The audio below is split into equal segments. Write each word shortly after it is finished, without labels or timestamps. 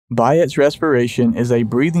Biot's respiration is a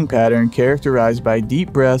breathing pattern characterized by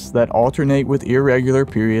deep breaths that alternate with irregular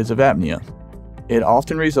periods of apnea. It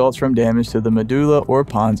often results from damage to the medulla or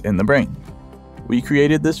pons in the brain. We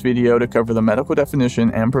created this video to cover the medical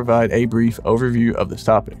definition and provide a brief overview of this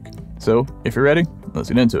topic. So, if you're ready, let's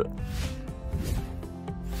get into it.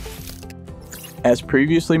 As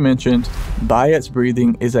previously mentioned, Biot's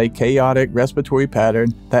breathing is a chaotic respiratory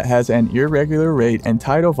pattern that has an irregular rate and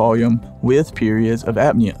tidal volume with periods of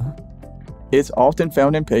apnea. It's often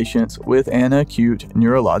found in patients with an acute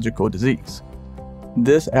neurological disease.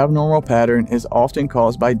 This abnormal pattern is often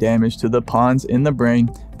caused by damage to the pons in the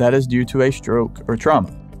brain that is due to a stroke or trauma.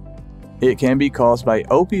 It can be caused by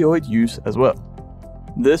opioid use as well.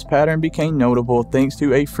 This pattern became notable thanks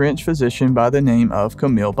to a French physician by the name of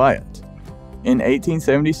Camille Biot. In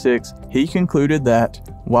 1876, he concluded that,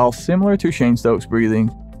 while similar to cheyne-stokes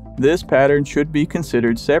breathing, this pattern should be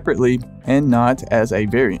considered separately and not as a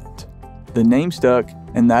variant. The name stuck,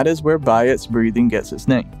 and that is where Biot's breathing gets its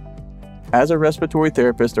name. As a respiratory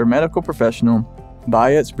therapist or medical professional,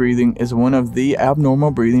 Biot's breathing is one of the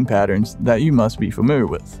abnormal breathing patterns that you must be familiar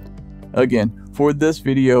with. Again, for this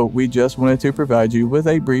video, we just wanted to provide you with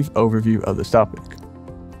a brief overview of this topic.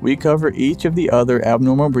 We cover each of the other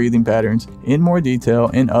abnormal breathing patterns in more detail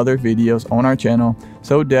in other videos on our channel,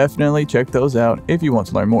 so definitely check those out if you want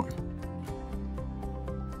to learn more.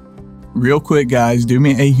 Real quick guys, do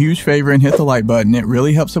me a huge favor and hit the like button. It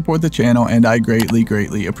really helps support the channel and I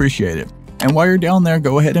greatly appreciate it. And while you're down there,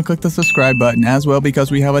 go ahead and click the subscribe button as well, because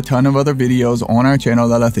we have a ton of other videos on our channel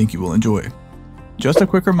that I think you will enjoy. Just a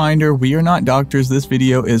quick reminder, we are not doctors. This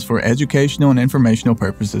video is for educational and informational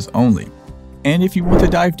purposes only. And if you want to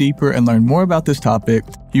dive deeper and learn more about this topic,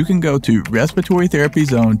 you can go to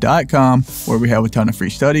respiratorytherapyzone.com, where we have a ton of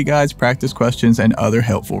free study guides, practice questions, and other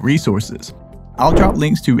helpful resources. I'll drop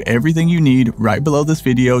links to everything you need right below this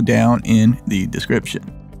video down in the description.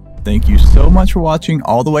 Thank you so much for watching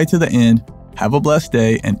all the way to the end. Have a blessed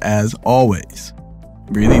day, and as always,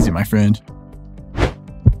 breathe easy, my friend.